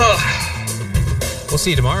 We'll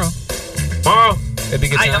see you tomorrow. Tomorrow. It'll be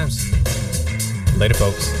good times. Later,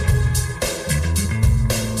 folks.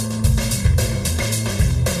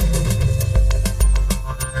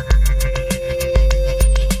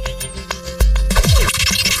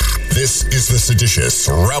 This is the seditious,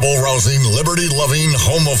 rabble-rousing, liberty-loving,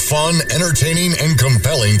 home of fun, entertaining, and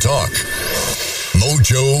compelling talk.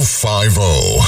 Mojo 50.